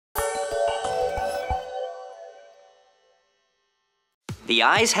The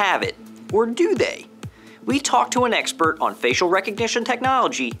eyes have it, or do they? We talked to an expert on facial recognition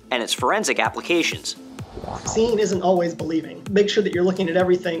technology and its forensic applications. Seeing isn't always believing. Make sure that you're looking at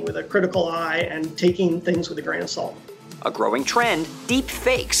everything with a critical eye and taking things with a grain of salt. A growing trend, deep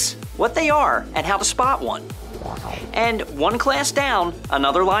fakes, what they are and how to spot one. And one class down,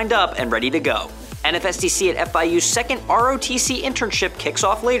 another lined up and ready to go. NFSTC at FIU's second ROTC internship kicks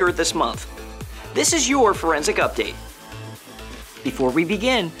off later this month. This is your Forensic Update. Before we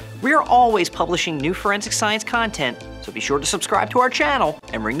begin, we are always publishing new forensic science content, so be sure to subscribe to our channel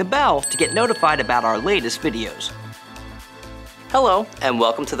and ring the bell to get notified about our latest videos. Hello, and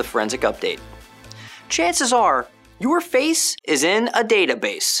welcome to the Forensic Update. Chances are, your face is in a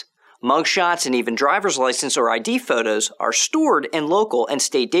database. Mugshots and even driver's license or ID photos are stored in local and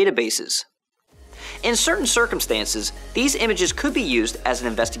state databases. In certain circumstances, these images could be used as an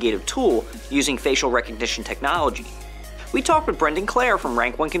investigative tool using facial recognition technology. We talked with Brendan Clare from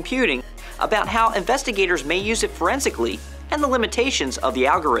Rank 1 Computing about how investigators may use it forensically and the limitations of the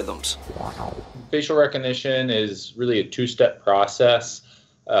algorithms. Facial recognition is really a two-step process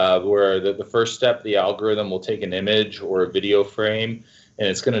where the first step, the algorithm will take an image or a video frame and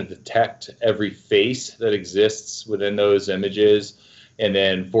it's going to detect every face that exists within those images. And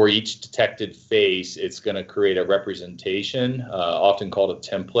then for each detected face, it's going to create a representation, often called a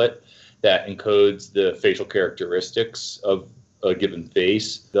template, that encodes the facial characteristics of a given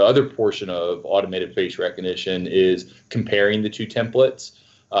face. The other portion of automated face recognition is comparing the two templates,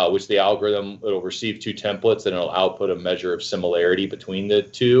 which the algorithm, it'll receive two templates and it'll output a measure of similarity between the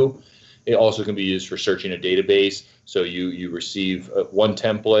two. It also can be used for searching a database. So you receive one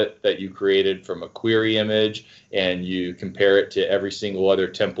template that you created from a query image and you compare it to every single other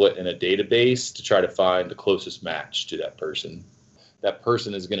template in a database to try to find the closest match to that person. That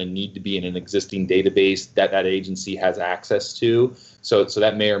person is going to need to be in an existing database that that agency has access to. So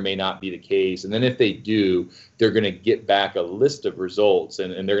that may or may not be the case. And then if they do, they're going to get back a list of results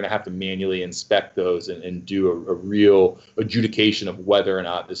and they're going to have to manually inspect those and do a real adjudication of whether or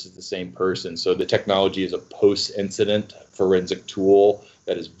not this is the same person. So the technology is a post-incident forensic tool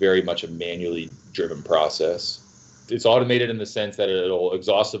that is very much a manually driven process. It's automated in the sense that it'll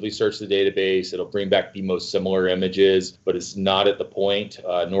exhaustively search the database, it'll bring back the most similar images, but it's not at the point,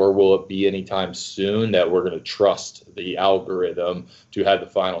 nor will it be anytime soon, that we're going to trust the algorithm to have the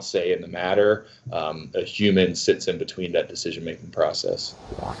final say in the matter. A human sits in between that decision-making process.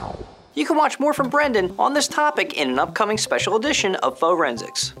 You can watch more from Brendan on this topic in an upcoming special edition of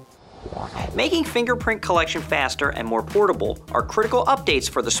Forensics. Making fingerprint collection faster and more portable are critical updates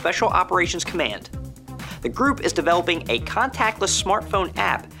for the Special Operations Command. The group is developing a contactless smartphone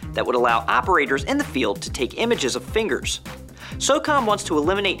app that would allow operators in the field to take images of fingers. SOCOM wants to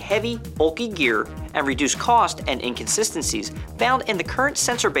eliminate heavy, bulky gear and reduce cost and inconsistencies found in the current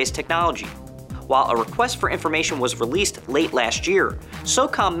sensor-based technology. While a request for information was released late last year,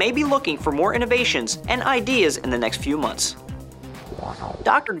 SOCOM may be looking for more innovations and ideas in the next few months.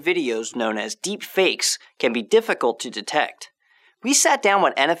 Doctored videos known as deep fakes can be difficult to detect. We sat down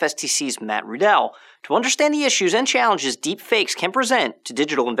with NFSTC's Matt Rudell to understand the issues and challenges deep fakes can present to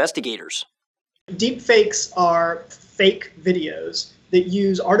digital investigators. Deep fakes are fake videos that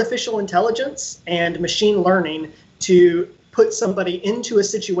use artificial intelligence and machine learning to put somebody into a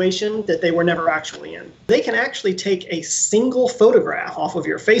situation that they were never actually in. They can actually take a single photograph off of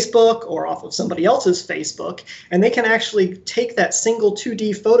your Facebook or off of somebody else's Facebook, and they can actually take that single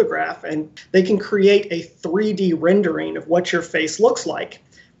 2D photograph and they can create a 3D rendering of what your face looks like.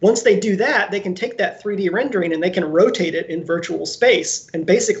 Once they do that, they can take that 3D rendering and they can rotate it in virtual space and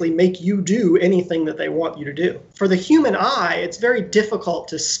basically make you do anything that they want you to do. For the human eye, it's very difficult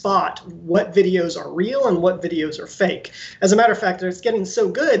to spot what videos are real and what videos are fake. As a matter of fact, it's getting so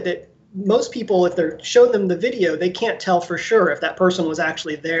good that most people, if they're showing them the video, they can't tell for sure if that person was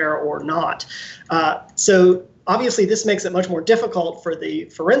actually there or not. So obviously, this makes it much more difficult for the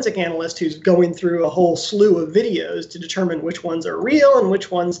forensic analyst who's going through a whole slew of videos to determine which ones are real and which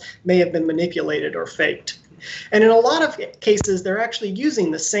ones may have been manipulated or faked. And in a lot of cases, they're actually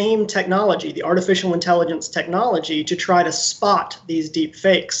using the same technology, the artificial intelligence technology, to try to spot these deep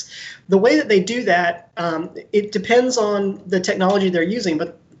fakes. The way that they do that, it depends on the technology they're using,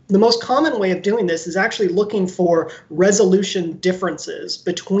 but the most common way of doing this is actually looking for resolution differences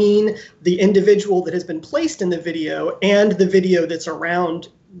between the individual that has been placed in the video and the video that's around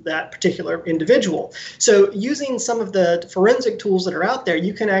that particular individual. So using some of the forensic tools that are out there,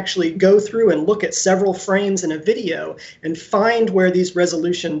 you can actually go through and look at several frames in a video and find where these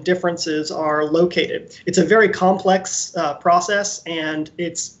resolution differences are located. It's a very complex process, and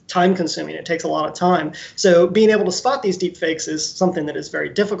it's time consuming. It takes a lot of time. So being able to spot these deepfakes is something that is very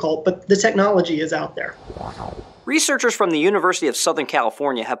difficult, but the technology is out there. Researchers from the University of Southern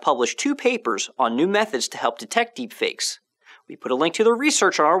California have published 2 papers on new methods to help detect deepfakes. We put a link to the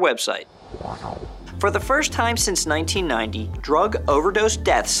research on our website. For the first time since 1990, drug overdose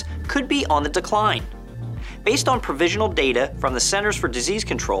deaths could be on the decline. Based on provisional data from the Centers for Disease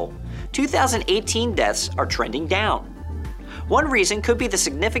Control, 2018 deaths are trending down. One reason could be the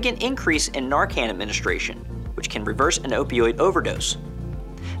significant increase in Narcan administration, which can reverse an opioid overdose.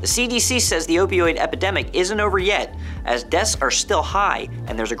 The CDC says the opioid epidemic isn't over yet, as deaths are still high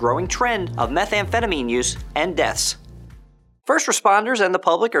and there's a growing trend of methamphetamine use and deaths. First responders and the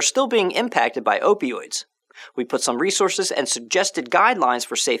public are still being impacted by opioids. We put some resources and suggested guidelines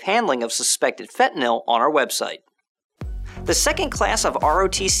for safe handling of suspected fentanyl on our website. The second class of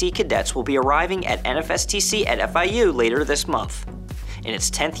ROTC cadets will be arriving at NFSTC at FIU later this month. In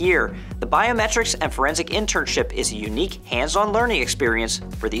its 10th year, the Biometrics and Forensic Internship is a unique hands-on learning experience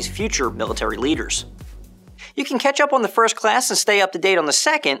for these future military leaders. You can catch up on the first class and stay up to date on the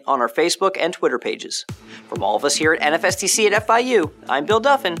second on our Facebook and Twitter pages. From all of us here at NFSTC at FIU, I'm Bill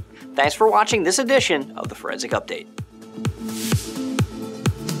Duffin. Thanks for watching this edition of the Forensic Update.